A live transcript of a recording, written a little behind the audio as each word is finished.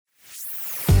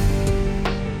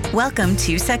Welcome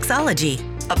to Sexology,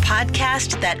 a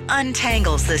podcast that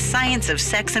untangles the science of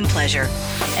sex and pleasure.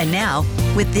 And now,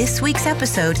 with this week's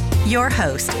episode, your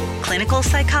host, clinical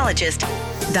psychologist,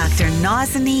 Dr.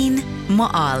 Nazanin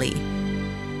Moali.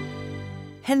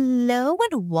 Hello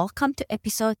and welcome to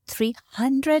episode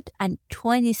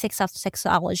 326 of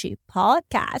Sexology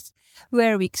Podcast,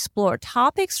 where we explore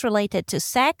topics related to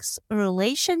sex,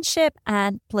 relationship,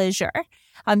 and pleasure.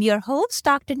 I'm your host,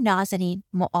 Dr. Nazanin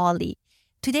Moali.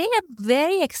 Today, I'm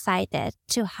very excited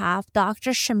to have Dr.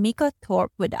 Shemeka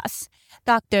Thorpe with us.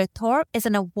 Dr. Thorpe is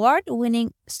an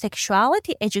award-winning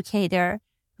sexuality educator,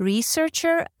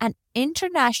 researcher, and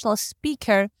international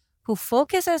speaker who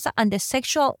focuses on the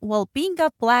sexual well-being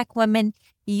of Black women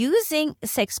using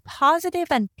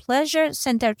sex-positive and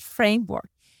pleasure-centered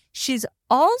framework. She's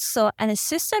also an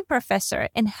assistant professor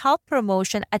in health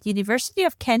promotion at University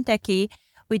of Kentucky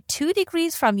with 2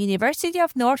 degrees from University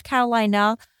of North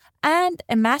Carolina and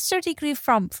a master's degree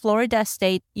from Florida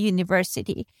State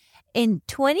University. In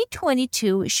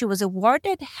 2022, she was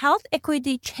awarded Health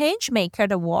Equity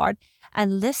Changemaker Award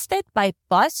and listed by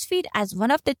BuzzFeed as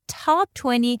one of the top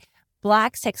 20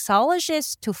 Black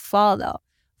sexologists to follow.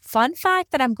 Fun fact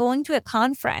that I'm going to a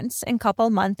conference in a couple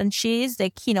months and she is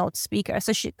the keynote speaker.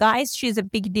 So she's a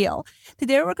big deal.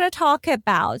 Today we're going to talk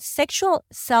about sexual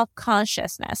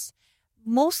self-consciousness.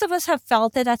 Most of us have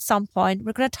felt it at some point.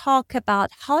 We're going to talk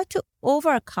about how to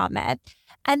overcome it.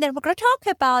 And then we're going to talk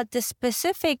about the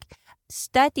specific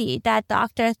study that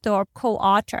Dr. Thorpe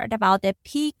co-authored about the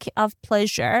peak of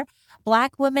pleasure,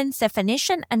 Black women's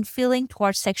definition and feeling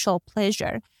towards sexual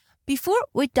pleasure. Before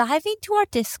we dive into our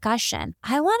discussion,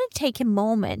 I want to take a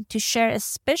moment to share a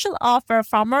special offer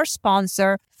from our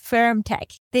sponsor,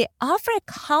 FirmTech. They offer a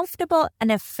comfortable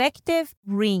and effective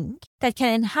ring that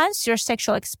can enhance your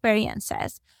sexual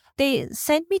experiences. They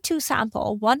sent me 2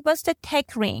 samples. One was the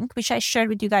tech ring, which I shared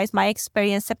with you guys my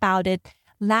experience about it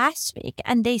last week.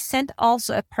 And they sent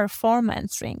also a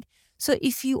performance ring. So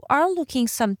if you are looking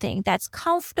something that's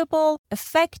comfortable,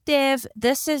 effective,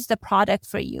 this is the product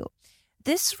for you.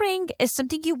 This ring is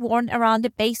something you wear around the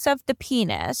base of the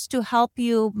penis to help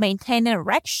you maintain an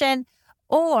erection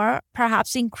or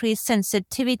perhaps increase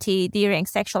sensitivity during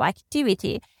sexual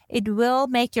activity. It will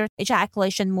make your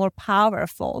ejaculation more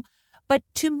powerful. But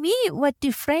to me, what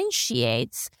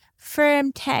differentiates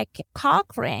FirmTech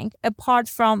cock ring apart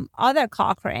from other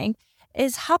cock ring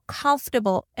is how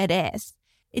comfortable it is.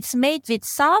 It's made with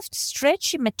soft,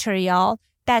 stretchy material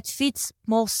that fits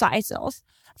most sizes.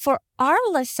 For our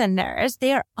listeners,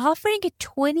 they are offering a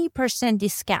 20%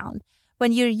 discount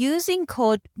when you're using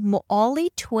code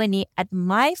MOALI20 at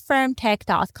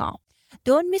myfirmtech.com.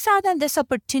 Don't miss out on this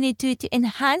opportunity to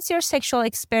enhance your sexual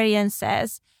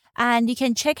experiences, and you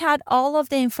can check out all of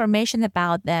the information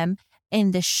about them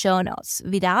in the show notes.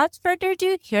 Without further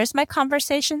ado, here's my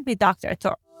conversation with Dr.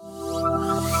 Thorpe.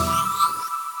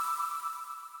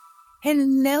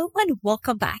 Hello and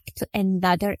welcome back to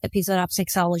another episode of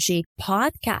Sexology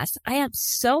Podcast. I am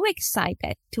so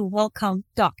excited to welcome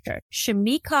Dr.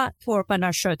 Shemeka Thorpe on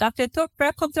our show. Dr. Thorpe,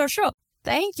 welcome to our show.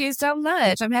 Thank you so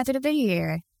much. I'm happy to be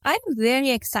here. I'm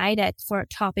very excited for our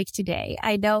topic today.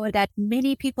 I know that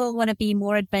many people want to be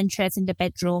more adventurous in the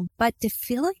bedroom, but the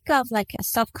feeling of like a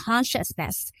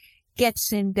self-consciousness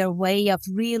gets in their way of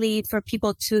really for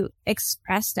people to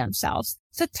express themselves.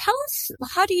 So tell us,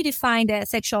 how do you define the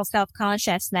sexual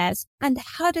self-consciousness and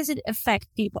how does it affect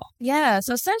people? Yeah,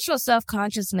 so sexual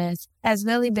self-consciousness has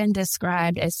really been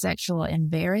described as sexual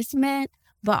embarrassment,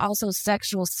 but also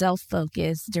sexual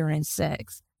self-focus during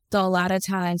sex. So a lot of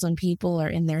times when people are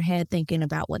in their head thinking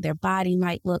about what their body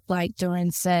might look like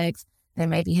during sex, they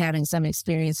may be having some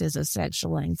experiences of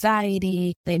sexual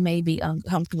anxiety. They may be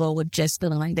uncomfortable with just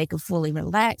feeling like they could fully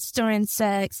relax during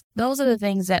sex. Those are the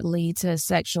things that lead to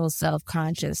sexual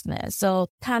self-consciousness. So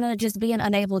kind of just being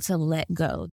unable to let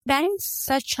go. That is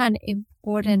such an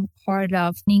important part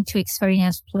of needing to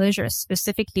experience pleasure,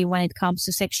 specifically when it comes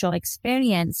to sexual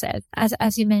experiences.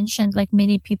 As you mentioned, like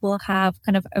many people have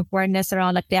kind of awareness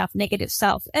around like they have negative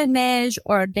self-image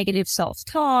or negative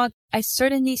self-talk. I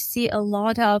certainly see a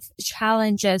lot of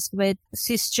challenges with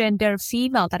cisgender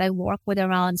female that I work with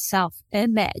around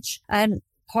self-image. And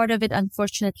part of it,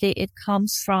 unfortunately, it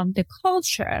comes from the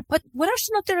culture. But what are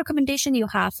some of the recommendations you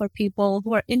have for people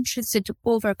who are interested to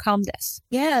overcome this?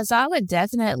 Yeah, so I would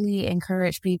definitely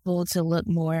encourage people to look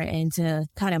more into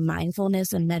kind of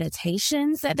mindfulness and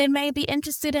meditations that they may be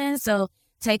interested in. So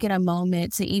taking a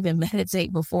moment to even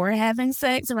meditate before having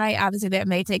sex, right? Obviously, that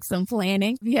may take some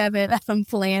planning. If you haven't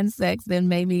planned sex, then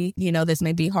maybe, this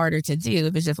may be harder to do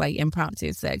if it's just like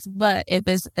impromptu sex. But if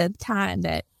it's a time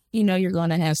that you know you're going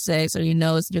to have sex, or you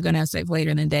know you're going to have sex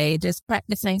later in the day, just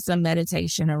practicing some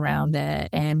meditation around that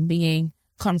and being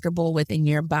comfortable within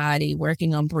your body,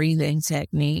 working on breathing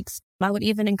techniques. I would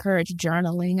even encourage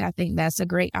journaling. I think that's a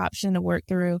great option to work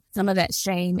through some of that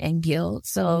shame and guilt.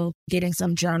 So getting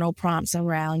some journal prompts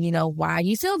around, you know, why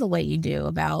you feel the way you do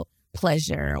about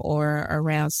pleasure or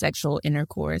around sexual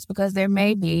intercourse, because there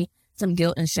may be some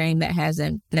guilt and shame that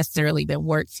hasn't necessarily been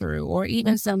worked through, or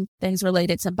even some things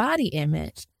related to body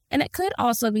image. And it could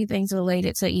also be things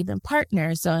related to even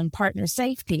partners, so in partner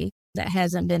safety that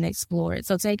hasn't been explored.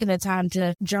 So taking the time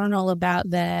to journal about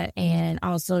that and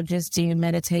also just do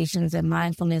meditations and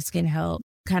mindfulness can help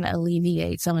kind of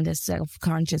alleviate some of this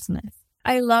self-consciousness.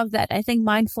 I love that. I think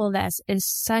mindfulness is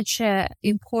such a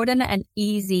important and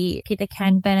easy that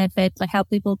can benefit, like help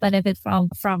people benefit from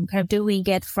kind of doing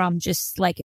it, from just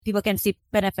like people can see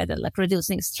benefit of like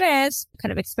reducing stress,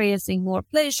 kind of experiencing more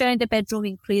pleasure in the bedroom,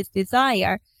 increased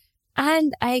desire.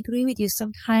 And I agree with you.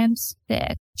 Sometimes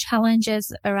the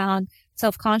challenges around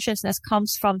self-consciousness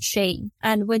comes from shame.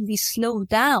 And when we slow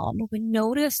down, we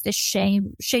notice the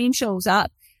shame shows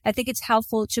up. I think it's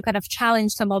helpful to kind of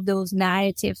challenge some of those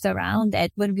narratives around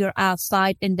it when we're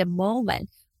outside in the moment.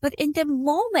 But in the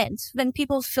moment, when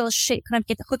people feel shame, kind of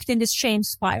get hooked in this shame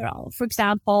spiral. For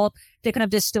example, the kind of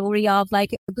the story of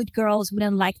like good girls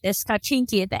wouldn't like this kind of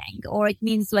kinky thing, or it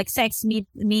means like sex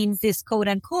means this quote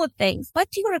unquote things.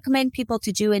 What do you recommend people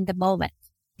to do in the moment?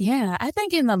 Yeah, I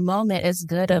think in the moment it's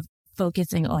good of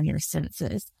focusing on your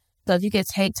senses. So if you could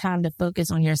take time to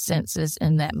focus on your senses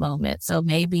in that moment. So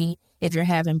maybe if you're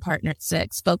having partnered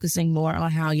sex, focusing more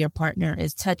on how your partner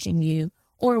is touching you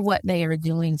or what they are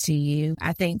doing to you.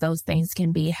 I think those things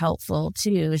can be helpful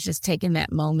too. It's just taking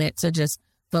that moment to just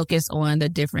focus on the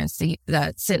different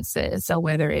senses. So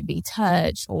whether it be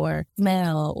touch or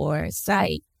smell or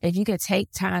sight, if you could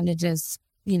take time to just,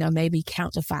 you know, maybe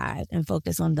count to 5 and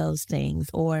focus on those things,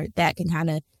 or that can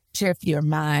kind of shift your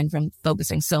mind from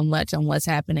focusing so much on what's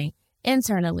happening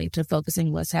internally to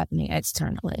focusing what's happening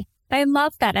externally. I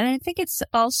love that. And I think it's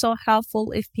also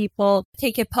helpful if people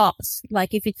take a pause.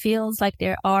 Like if it feels like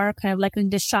they are kind of like in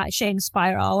the shame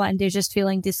spiral and they're just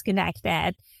feeling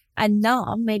disconnected and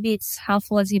numb, maybe it's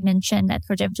helpful, as you mentioned, that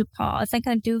for them to pause and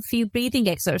kind of do a few breathing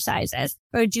exercises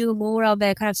or do more of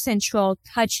a kind of sensual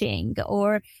touching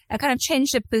or a kind of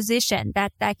change the position.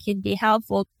 That can be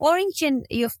helpful. Or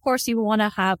of course, you want to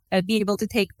have be able to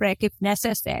take break if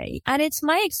necessary. And it's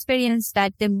my experience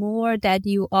that the more that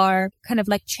you are kind of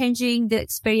like changing the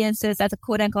experiences that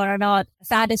quote unquote are not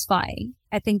satisfying,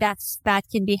 I think that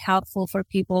can be helpful for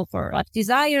people for like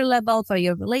desire level, for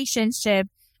your relationship,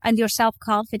 and your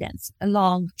self-confidence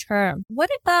long term.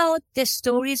 What about the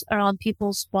stories around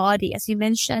people's body? As you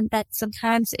mentioned, that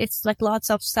sometimes it's like lots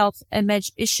of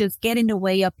self-image issues get in the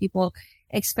way of people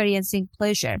experiencing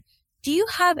pleasure. Do you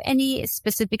have any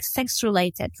specific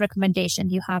sex-related recommendation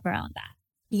you have around that?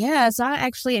 Yeah, so I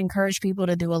actually encourage people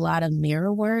to do a lot of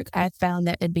mirror work. I found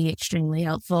that it'd be extremely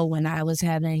helpful when I was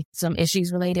having some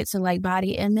issues related to like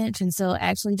body image. And so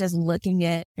actually just looking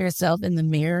at yourself in the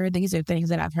mirror, these are things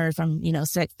that I've heard from, you know,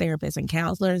 sex therapists and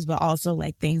counselors, but also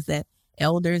like things that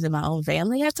elders in my own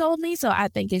family have told me. So I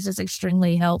think it's just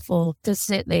extremely helpful to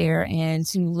sit there and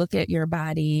to look at your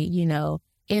body, you know,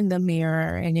 in the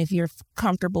mirror. And if you're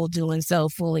comfortable doing so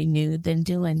fully nude, then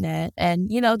doing that.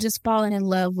 And, you know, just falling in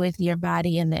love with your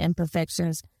body and the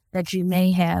imperfections that you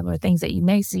may have or things that you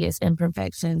may see as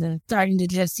imperfections, and starting to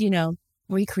just, you know,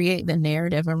 recreate the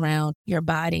narrative around your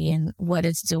body and what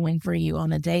it's doing for you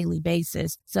on a daily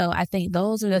basis. So I think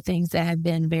those are the things that have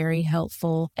been very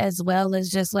helpful, as well as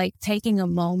just like taking a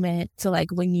moment to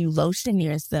like when you lotion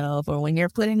yourself or when you're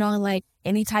putting on like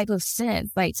any type of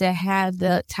scent, like to have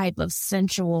the type of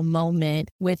sensual moment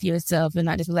with yourself and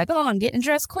not just be like, oh, I'm getting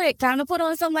dressed quick, time to put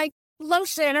on some like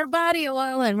lotion or body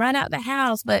oil and run out the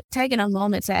house, but taking a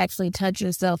moment to actually touch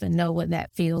yourself and know what that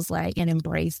feels like and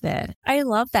embrace that. I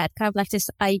love that, kind of like this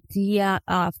idea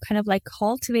of kind of like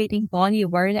cultivating body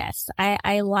awareness.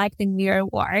 I like the mirror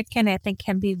work, and I think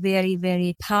can be very,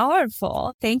 very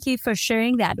powerful. Thank you for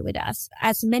sharing that with us.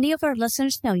 As many of our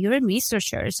listeners know, you're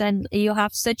researchers and you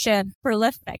have such a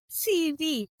prolific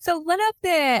CV. So one of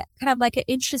the kind of like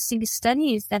interesting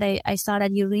studies that I saw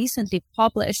that you recently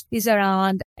published is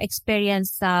around experience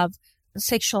of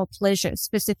sexual pleasure,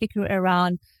 specifically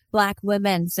around Black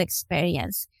women's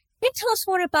experience. Can you tell us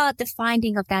more about the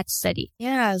finding of that study?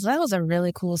 Yeah, so that was a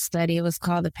really cool study. It was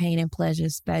called the Pain and Pleasure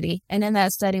Study. And in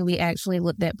that study, we actually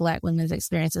looked at Black women's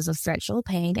experiences of sexual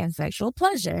pain and sexual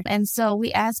pleasure. And so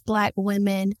we asked Black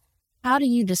women, how do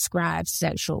you describe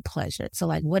sexual pleasure? So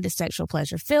like, what does sexual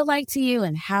pleasure feel like to you,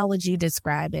 and how would you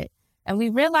describe it? And we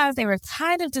realized they were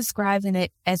kind of describing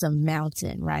it as a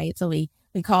mountain, right? So we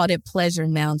called it Pleasure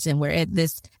Mountain, where at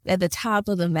the top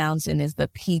of the mountain is the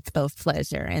peak of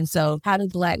pleasure. And so how do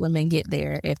Black women get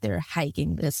there if they're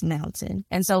hiking this mountain?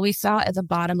 And so we saw at the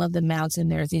bottom of the mountain,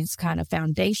 there's these kind of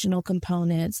foundational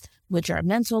components, which are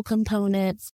mental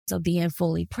components. So being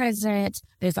fully present.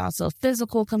 There's also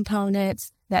physical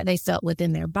components that they felt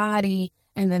within their body.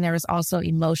 And then there was also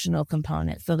emotional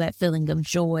components. So that feeling of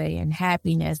joy and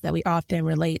happiness that we often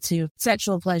relate to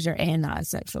sexual pleasure and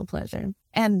non-sexual pleasure.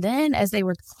 And then as they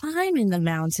were climbing the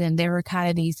mountain, there were kind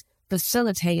of these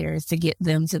facilitators to get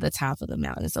them to the top of the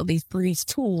mountain. So these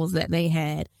tools that they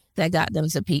had that got them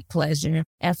to peak pleasure.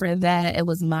 And for that, it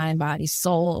was mind, body,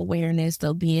 soul awareness.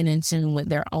 So being in tune with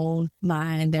their own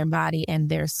mind, their body, and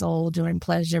their soul during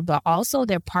pleasure, but also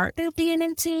their partner being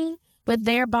in tune with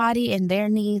their body and their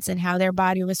needs and how their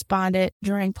body responded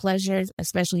during pleasures,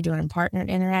 especially during partner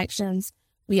interactions.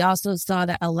 We also saw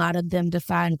that a lot of them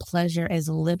defined pleasure as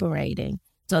liberating.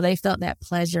 So they felt that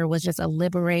pleasure was just a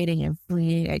liberating and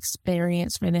freeing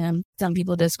experience for them. Some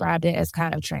people described it as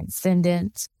kind of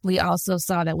transcendent. We also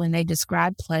saw that when they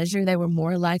described pleasure, they were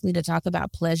more likely to talk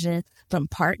about pleasure from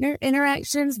partner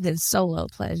interactions than solo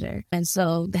pleasure. And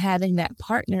so having that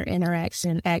partner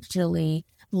interaction actually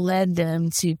led them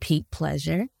to peak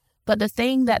pleasure. But the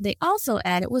thing that they also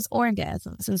added was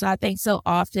orgasms. And so I think so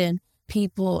often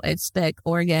people expect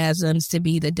orgasms to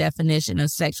be the definition of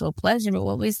sexual pleasure. But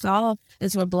what we saw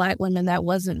is for Black women, that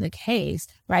wasn't the case,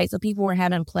 right? So people were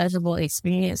having pleasurable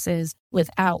experiences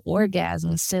without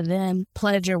orgasms. To them,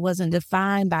 pleasure wasn't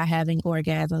defined by having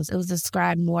orgasms. It was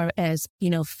described more as,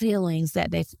 feelings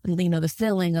that they, the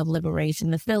feeling of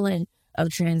liberation, the feeling of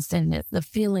transcendence, the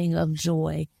feeling of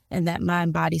joy, and that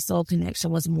mind-body-soul connection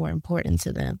was more important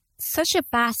to them. Such a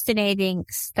fascinating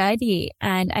study,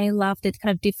 and I love the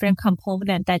kind of different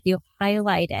component that you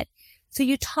highlighted. So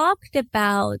you talked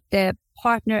about the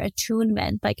partner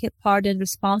attunement, like partner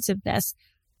responsiveness.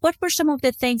 What were some of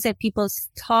the things that people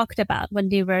talked about when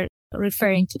they were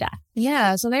referring to that?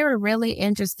 Yeah, so they were really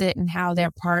interested in how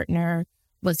their partner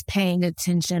was paying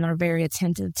attention or very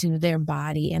attentive to their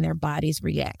body and their body's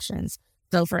reactions.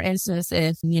 So for instance,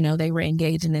 if, they were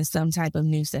engaging in some type of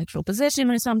new sexual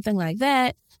position or something like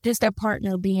that, just their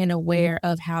partner being aware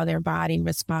of how their body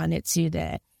responded to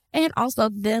that, and also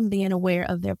them being aware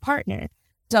of their partner.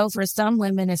 So for some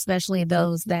women, especially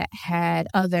those that had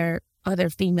other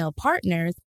female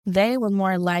partners, they were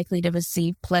more likely to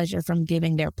receive pleasure from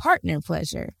giving their partner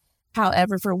pleasure.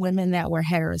 However, for women that were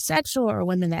heterosexual or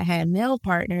women that had male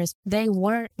partners, they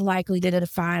weren't likely to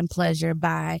define pleasure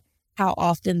by how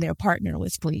often their partner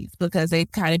was pleased, because they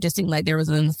kind of just seemed like there was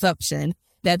an assumption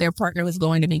that their partner was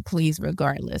going to be pleased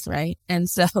regardless, right? And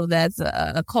so that's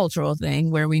a cultural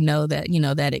thing where we know that,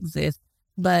 that exists.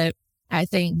 But I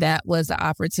think that was the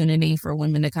opportunity for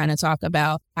women to kind of talk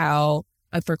about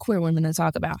for queer women to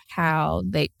talk about how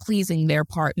pleasing their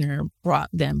partner brought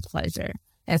them pleasure.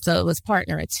 And so it was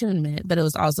partner attunement, but it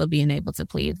was also being able to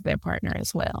please their partner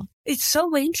as well. It's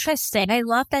so interesting. I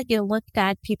love that you looked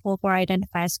at people who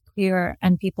identify as queer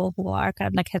and people who are kind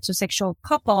of like heterosexual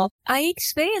couple. I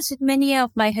experienced with many of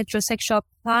my heterosexual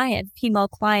clients, female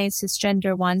clients,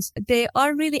 cisgender ones, they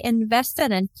are really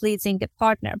invested in pleasing the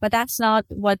partner, but that's not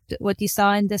what you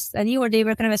saw in this study, or they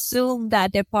were kind of assume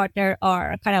that their partner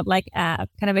are kind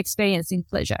of experiencing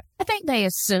pleasure. I think they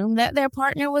assumed that their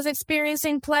partner was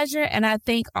experiencing pleasure. And I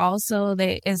think also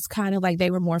it's kind of like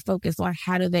they were more focused on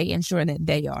how do they ensure that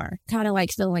they are. Kind of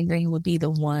like feeling they would be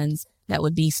the ones that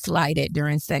would be slighted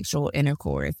during sexual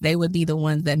intercourse. They would be the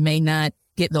ones that may not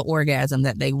get the orgasm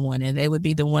that they wanted. They would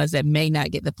be the ones that may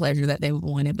not get the pleasure that they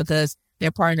wanted because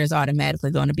their partner is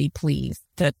automatically going to be pleased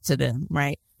to them,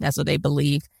 right? That's what they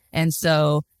believe. And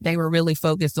so they were really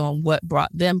focused on what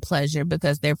brought them pleasure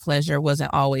because their pleasure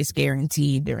wasn't always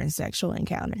guaranteed during sexual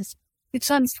encounters. It's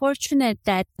unfortunate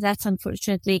that's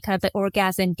unfortunately kind of the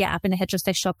orgasm gap in the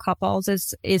heterosexual couples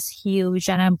is huge.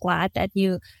 And I'm glad that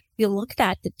you looked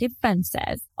at the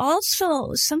differences.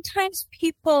 Also, sometimes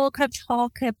people kind of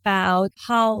talk about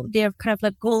how they're kind of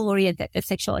like goal-oriented the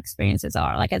sexual experiences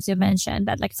are. Like, as you mentioned,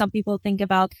 that like some people think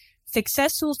about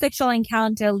successful sexual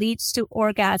encounter leads to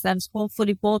orgasms.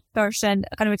 Hopefully both person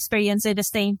kind of experience it at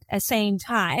the same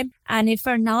time. And if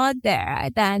we're not there,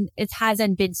 then it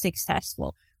hasn't been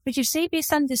successful. But you say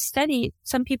based on this study,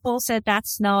 some people said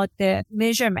that's not the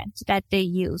measurement that they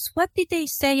use. What did they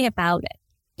say about it?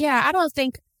 Yeah, I don't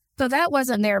think, so that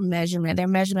wasn't their measurement. Their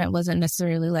measurement wasn't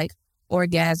necessarily like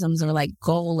orgasms or like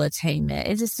goal attainment.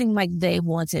 It just seemed like they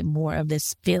wanted more of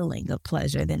this feeling of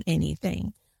pleasure than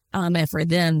anything. And for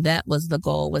them, that was the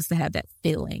goal, was to have that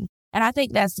feeling. And I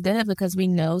think that's good because we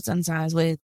know sometimes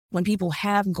with when people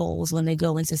have goals, when they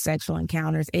go into sexual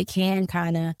encounters, it can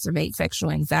kind of exacerbate sexual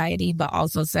anxiety, but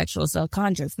also sexual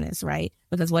self-consciousness, right?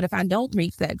 Because what if I don't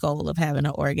reach that goal of having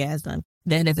an orgasm?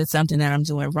 Then is it something that I'm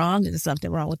doing wrong? Is it something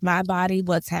wrong with my body?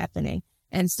 What's happening?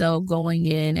 And so going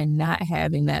in and not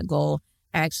having that goal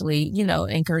actually,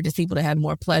 encourages people to have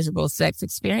more pleasurable sex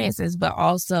experiences, but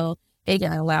also it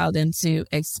can allow them to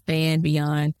expand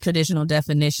beyond traditional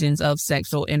definitions of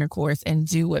sexual intercourse and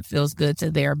do what feels good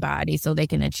to their body so they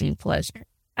can achieve pleasure.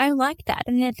 I like that.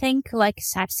 And I think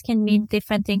sex can mean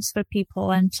different things for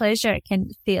people, and pleasure can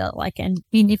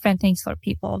mean different things for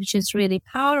people, which is really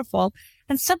powerful.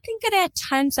 And something that at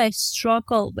times I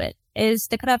struggle with is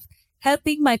the kind of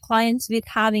helping my clients with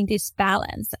having this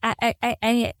balance.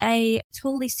 I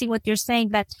totally see what you're saying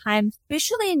that times,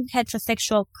 especially in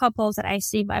heterosexual couples that I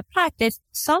see in my practice,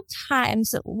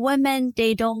 sometimes women,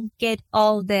 they don't get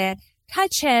all the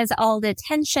touches, all the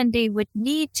attention they would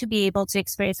need to be able to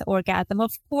experience orgasm.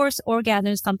 Of course, orgasm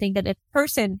is something that a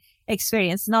person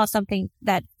experiences, not something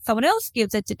that someone else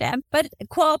gives it to them, but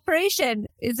cooperation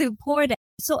is important.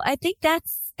 So I think that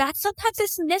sometimes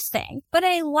is missing, but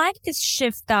I like this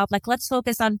shift of let's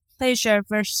focus on pleasure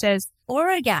versus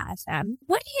orgasm.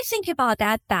 What do you think about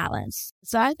that balance?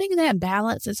 So I think that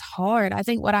balance is hard. I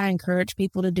think what I encourage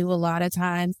people to do a lot of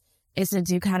times is to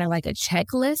do kind of like a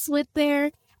checklist with their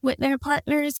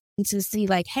partners to see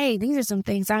hey, these are some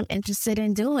things I'm interested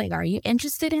in doing. Are you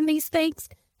interested in these things?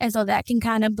 And so that can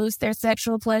kind of boost their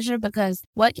sexual pleasure, because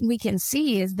what we can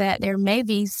see is that there may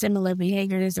be similar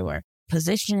behaviors or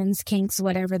positions, kinks,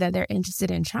 whatever that they're interested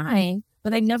in trying, but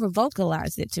they've never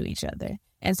vocalized it to each other.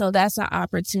 And so that's an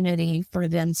opportunity for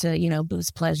them to,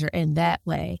 boost pleasure in that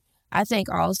way. I think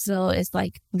also it's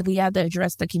we have to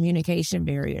address the communication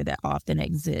barrier that often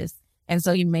exists. And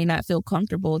so you may not feel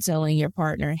comfortable telling your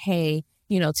partner, hey,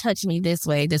 touch me this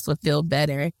way, this would feel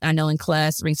better. I know in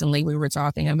class recently we were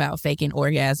talking about faking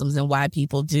orgasms and why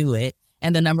people do it.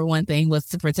 And the number one thing was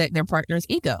to protect their partner's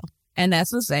ego. And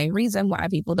that's the same reason why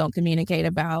people don't communicate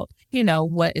about,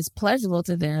 what is pleasurable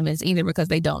to them is either because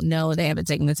they don't know, they haven't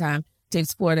taken the time to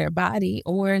explore their body,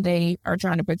 or they are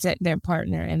trying to protect their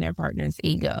partner and their partner's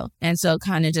ego. And so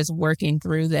kind of just working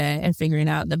through that and figuring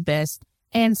out the best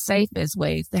and safest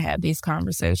ways to have these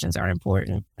conversations are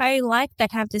important. I like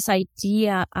that, have this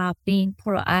idea of being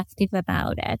proactive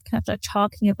about it, kind of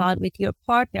talking about with your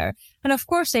partner. And of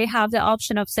course, they have the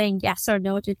option of saying yes or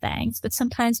no to things. But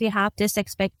sometimes we have this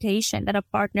expectation that a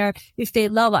partner, if they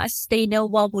love us, they know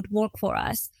what would work for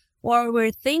us. Or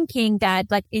we're thinking that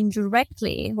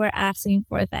indirectly we're asking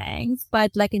for things,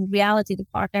 but in reality, the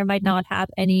partner might not have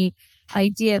any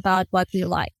idea about what we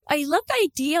like. I love the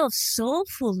idea of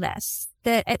soulfulness.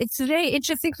 That it's a very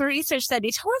interesting for research study.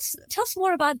 Tell us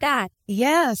more about that.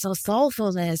 Yeah, so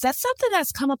soulfulness, that's something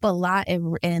that's come up a lot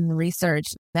in research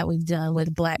that we've done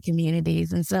with Black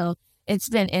communities. And so it's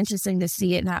been interesting to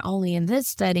see it not only in this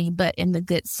study, but in the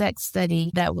Good Sex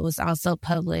study that was also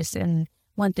published. And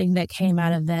one thing that came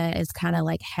out of that is kind of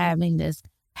having this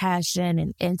passion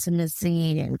and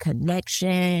intimacy and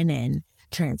connection and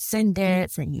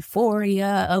transcendence and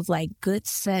euphoria of good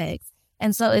sex.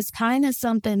 And so it's kind of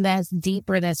something that's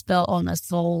deeper, that's felt on a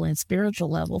soul and spiritual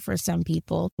level for some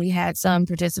people. We had some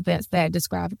participants that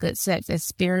described good sex as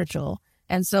spiritual.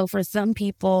 And so for some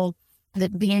people,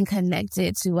 that being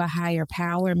connected to a higher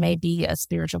power may be a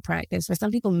spiritual practice. For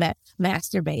some people,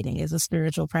 masturbating is a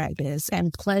spiritual practice,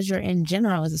 and pleasure in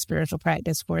general is a spiritual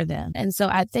practice for them. And so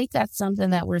I think that's something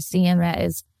that we're seeing that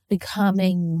is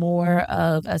becoming more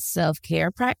of a self-care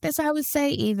practice, I would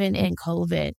say, even in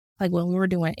COVID. When we were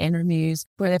doing interviews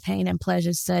for the pain and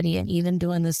pleasure study and even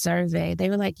doing the survey, they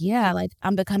were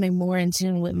I'm becoming more in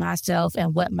tune with myself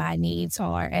and what my needs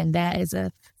are. And that is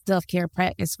a self-care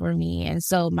practice for me. And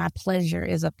so my pleasure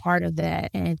is a part of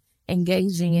that, and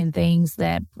engaging in things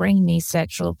that bring me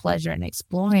sexual pleasure and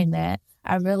exploring that,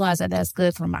 I realize that that's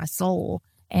good for my soul.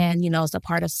 And, it's a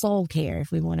part of soul care, if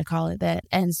we want to call it that.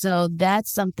 And so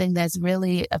that's something that's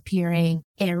really appearing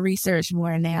in research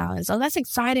more now. And so that's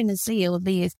exciting to see. It will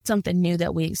be something new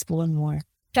that we explore more.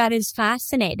 That is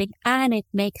fascinating. And it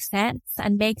makes sense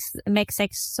and makes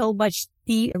sex so much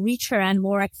richer and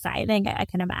more exciting, I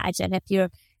can imagine, if you're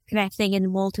connecting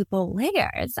in multiple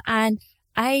layers. And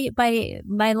by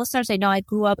my listeners, I know I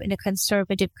grew up in a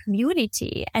conservative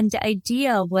community, and the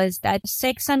idea was that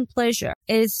sex and pleasure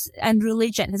and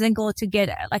religion doesn't go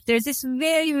together. There's this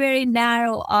very, very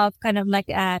narrow of kind of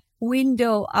a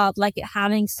window of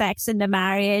having sex in the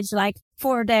marriage,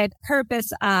 for the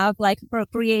purpose of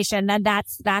procreation. And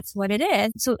that's what it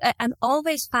is. So I'm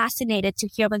always fascinated to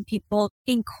hear when people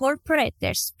incorporate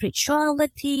their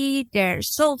spirituality, their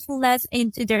soulfulness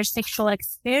into their sexual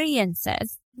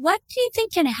experiences. What do you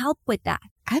think can help with that?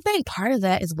 I think part of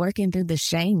that is working through the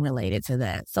shame related to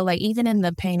that. So like even in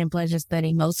the pain and pleasure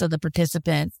study, most of the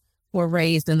participants were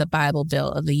raised in the Bible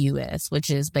Belt of the U.S., which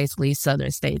is basically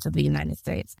southern states of the United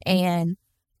States. And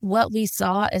what we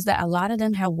saw is that a lot of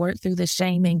them have worked through the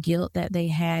shame and guilt that they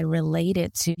had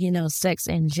related to, sex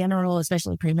in general,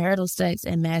 especially premarital sex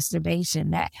and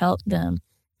masturbation. That helped them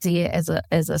see it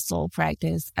as a soul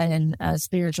practice and a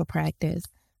spiritual practice.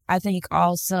 I think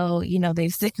also,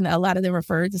 they've seen a lot of them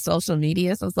referred to social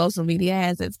media. So social media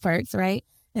has its perks, right?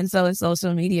 And so in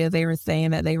social media, they were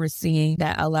saying that they were seeing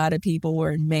that a lot of people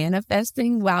were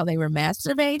manifesting while they were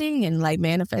masturbating and like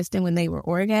manifesting when they were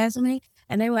orgasming.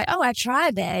 And they were like, oh, I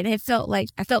tried that. And it felt like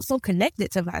I felt so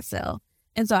connected to myself.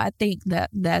 And so I think that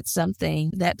that's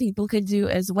something that people could do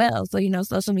as well. So,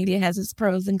 social media has its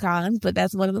pros and cons, but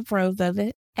that's one of the pros of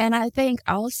it. And I think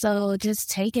also just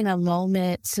taking a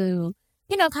moment to,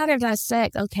 kind of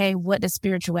dissect, okay, what does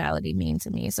spirituality mean to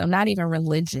me? So not even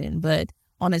religion, but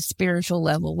on a spiritual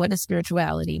level, what does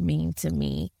spirituality mean to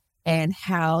me? And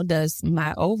how does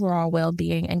my overall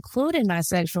well-being, including my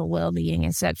sexual well-being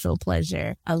and sexual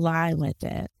pleasure, align with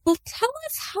that? Well, tell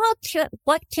us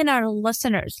what can our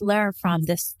listeners learn from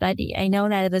this study? I know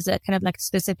that it was a kind of like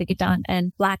specific done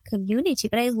in Black community,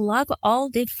 but I love all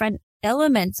different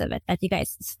elements of it that you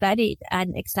guys studied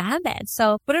and examined.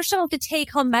 So what are some of the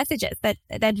take-home messages that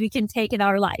we can take in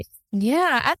our life?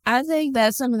 Yeah, I think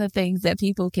that some of the things that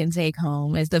people can take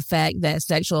home is the fact that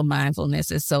sexual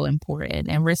mindfulness is so important.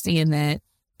 And we're seeing that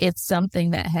it's something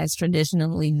that has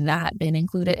traditionally not been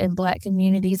included in Black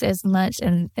communities as much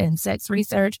in sex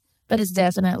research, but it's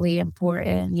definitely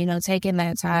important, taking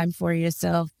that time for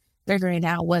yourself, figuring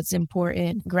out what's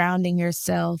important, grounding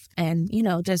yourself, and,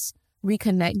 just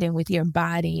reconnecting with your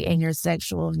body and your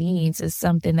sexual needs is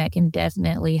something that can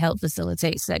definitely help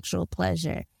facilitate sexual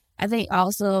pleasure. I think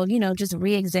also, just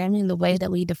re-examining the way that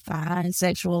we define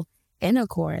sexual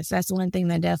intercourse. That's one thing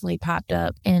that definitely popped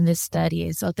up in this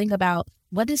study. So think about,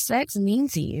 what does sex mean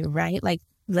to you, right? Like,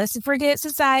 let's forget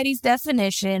society's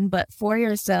definition, but for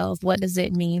yourself, what does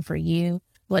it mean for you?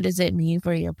 What does it mean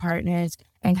for your partners?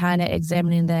 And kind of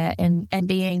examining that and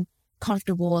being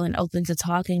comfortable and open to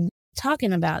talking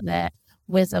about that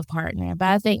with a partner. But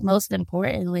I think most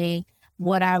importantly,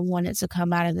 what I wanted to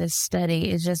come out of this study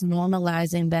is just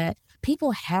normalizing that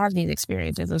people have these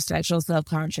experiences of sexual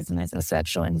self-consciousness and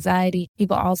sexual anxiety.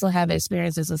 People also have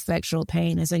experiences of sexual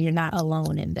pain, and so you're not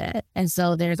alone in that. And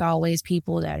so there's always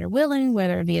people that are willing,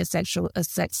 whether it be a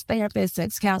sex therapist,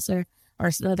 sex counselor, or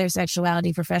other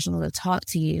sexuality professional to talk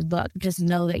to you, but just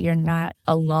know that you're not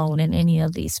alone in any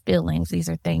of these feelings. These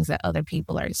are things that other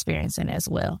people are experiencing as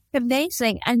well.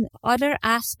 Amazing. And other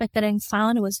aspect that I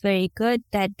found was very good,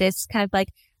 that this kind of like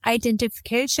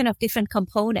identification of different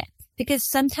components, because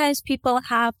sometimes people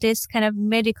have this kind of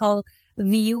medical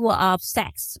view of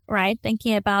sex, right?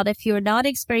 Thinking about if you're not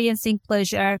experiencing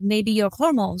pleasure, maybe your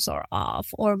hormones are off,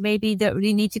 or maybe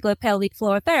you need to go to a pelvic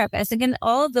floor therapist. Again,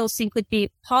 all of those things could be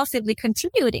possibly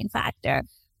contributing factor.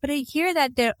 But I hear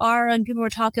that there are, when people were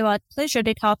talking about pleasure,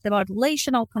 they talked about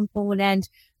relational component,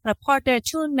 partner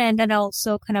attunement, and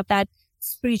also kind of that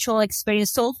spiritual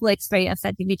experience, soulful experience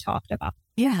that we talked about.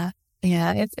 Yeah.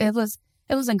 It was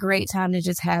a great time to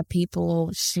just have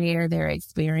people share their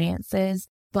experiences,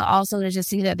 but also to just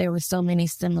see that there were so many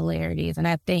similarities. And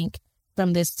I think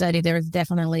from this study, there was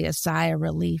definitely a sigh of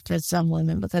relief for some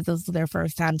women because this was their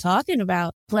first time talking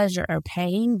about pleasure or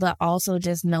pain, but also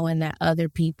just knowing that other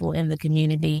people in the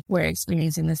community were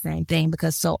experiencing the same thing,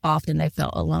 because so often they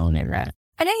felt alone in that.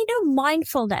 And I know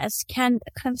mindfulness can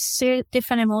kind of stir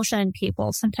different emotion in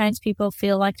people. Sometimes people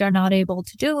feel like they're not able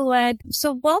to do it.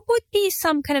 So what would be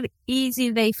some kind of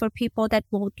easy way for people that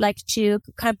would like to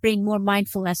kind of bring more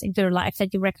mindfulness into their life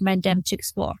that you recommend them to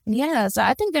explore? Yeah, so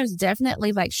I think there's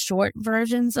definitely like short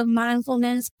versions of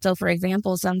mindfulness. So for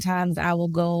example, sometimes I will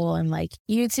go on like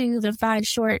YouTube and find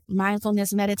short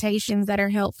mindfulness meditations that are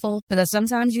helpful, because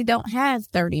sometimes you don't have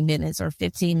 30 minutes or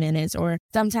 15 minutes, or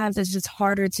sometimes it's just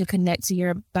harder to connect to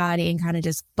your body and kind of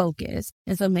just focus.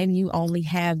 And so maybe you only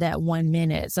have that 1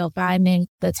 minute. So finding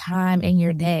the time in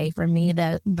your day, for me,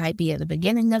 that might be at the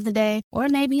beginning of the day or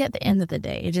maybe at the end of the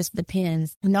day. It just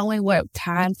depends. Knowing what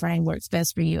time frame works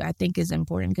best for you, I think, is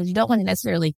important, because you don't want to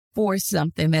necessarily force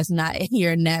something that's not in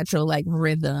your natural like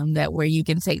rhythm, that where you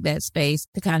can take that space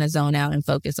to kind of zone out and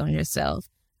focus on yourself.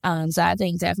 So I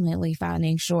think definitely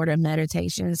finding shorter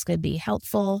meditations could be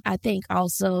helpful. I think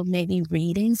also maybe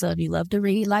reading. So if you love to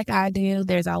read like I do,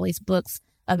 there's always books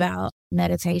about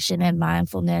meditation and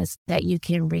mindfulness that you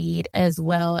can read, as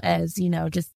well as,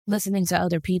 just listening to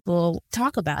other people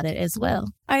talk about it as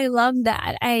well. I love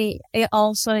that. I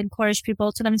also encourage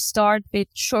people to start with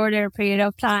shorter period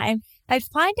of time. I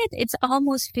find it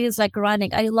almost feels like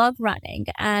running. I love running.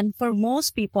 And for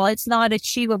most people, it's not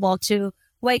achievable to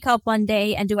wake up one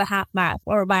day and do a half marathon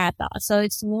or a marathon. So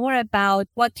it's more about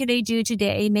what can I do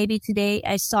today? Maybe today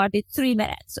I start with 3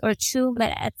 minutes or 2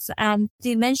 minutes.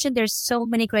 You mentioned there's so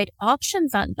many great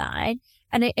options online.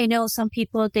 And I know some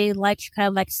people, they like kind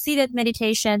of like seated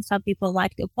meditation. Some people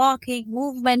like the walking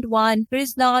movement one. There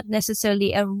is not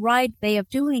necessarily a right way of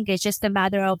doing it. It's just a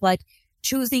matter of like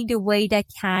choosing the way that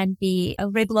can be a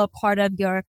regular part of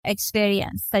your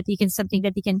experience, something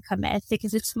that you can commit.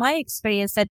 Because it's my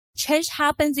experience that change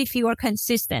happens if you are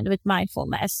consistent with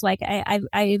mindfulness. Like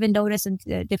I even noticed in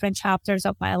the different chapters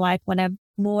of my life when I'm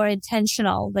more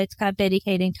intentional with kind of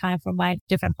dedicating time for my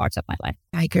different parts of my life.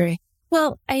 I agree.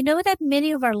 Well, I know that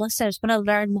many of our listeners want to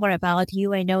learn more about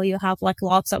you. I know you have like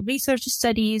lots of research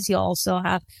studies. You also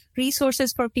have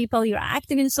resources for people. You're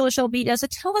active in social media. So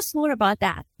tell us more about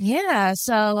that. Yeah.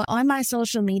 So on my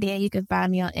social media, you can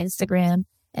find me on Instagram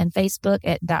and Facebook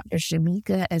at Dr.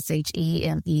 Shemeka,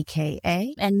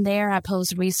 Shemeka. And there I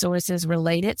post resources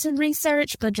related to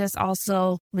research, but just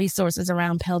also resources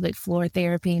around pelvic floor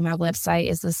therapy. My website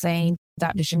is the same,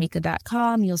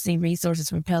 drshemeka.com. You'll see resources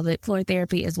for pelvic floor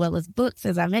therapy as well as books,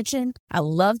 as I mentioned. I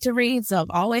love to read, so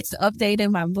I'm always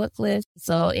updating my book list.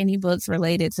 So any books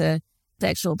related to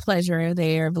sexual pleasure are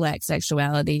there, Black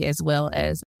sexuality, as well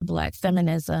as Black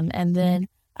feminism. And then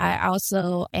I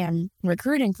also am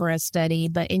recruiting for a study,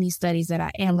 but any studies that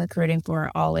I am recruiting for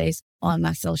are always on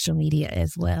my social media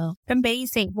as well.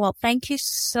 Amazing. Well, thank you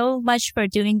so much for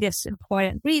doing this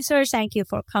important research. Thank you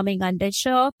for coming on the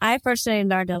show. I personally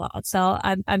learned a lot, so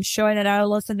I'm sure that our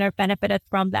listener benefited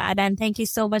from that. And thank you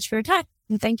so much for your time.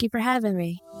 And thank you for having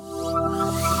me.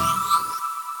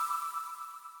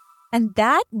 And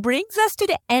that brings us to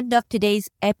the end of today's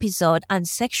episode on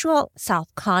sexual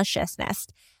self-consciousness.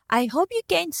 I hope you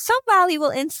gained some valuable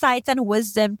insights and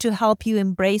wisdom to help you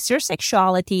embrace your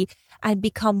sexuality and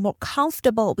become more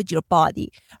comfortable with your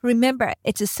body. Remember,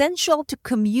 it's essential to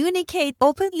communicate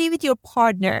openly with your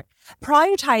partner,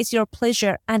 prioritize your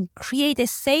pleasure, and create a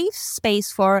safe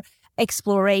space for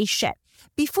exploration.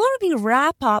 Before we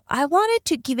wrap up, I wanted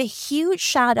to give a huge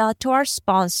shout out to our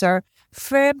sponsor,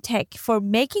 FirmTech, for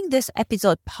making this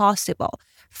episode possible.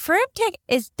 FirmTech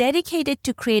is dedicated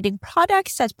to creating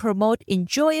products that promote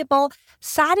enjoyable,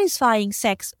 satisfying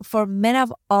sex for men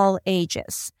of all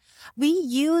ages. We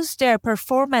used their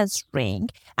performance ring,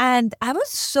 and I was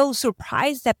so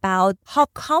surprised about how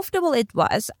comfortable it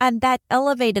was, and that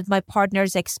elevated my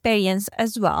partner's experience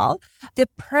as well. The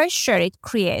pressure it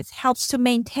creates helps to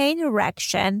maintain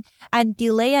erection and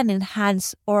delay and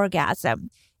enhance orgasm.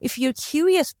 If you're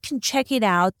curious, you can check it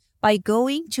out by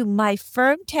going to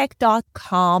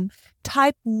myfirmtech.com,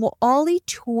 type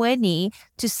Moali20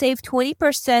 to save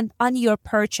 20% on your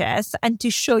purchase and to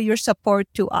show your support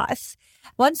to us.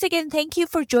 Once again, thank you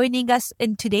for joining us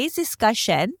in today's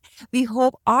discussion. We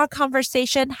hope our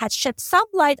conversation has shed some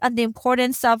light on the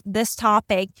importance of this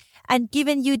topic and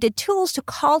given you the tools to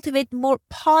cultivate more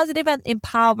positive and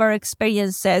empower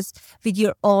experiences with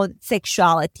your own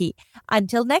sexuality.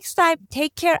 Until next time,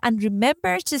 take care and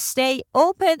remember to stay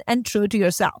open and true to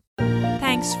yourself.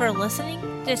 Thanks for listening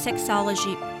to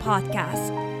Sexology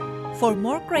Podcast. For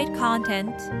more great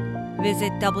content,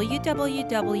 visit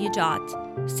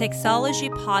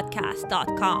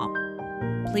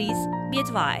www.sexologypodcast.com. Please be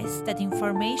advised that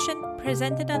information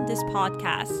presented on this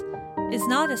podcast is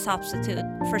not a substitute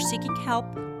for seeking help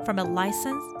from a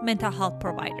licensed mental health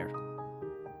provider.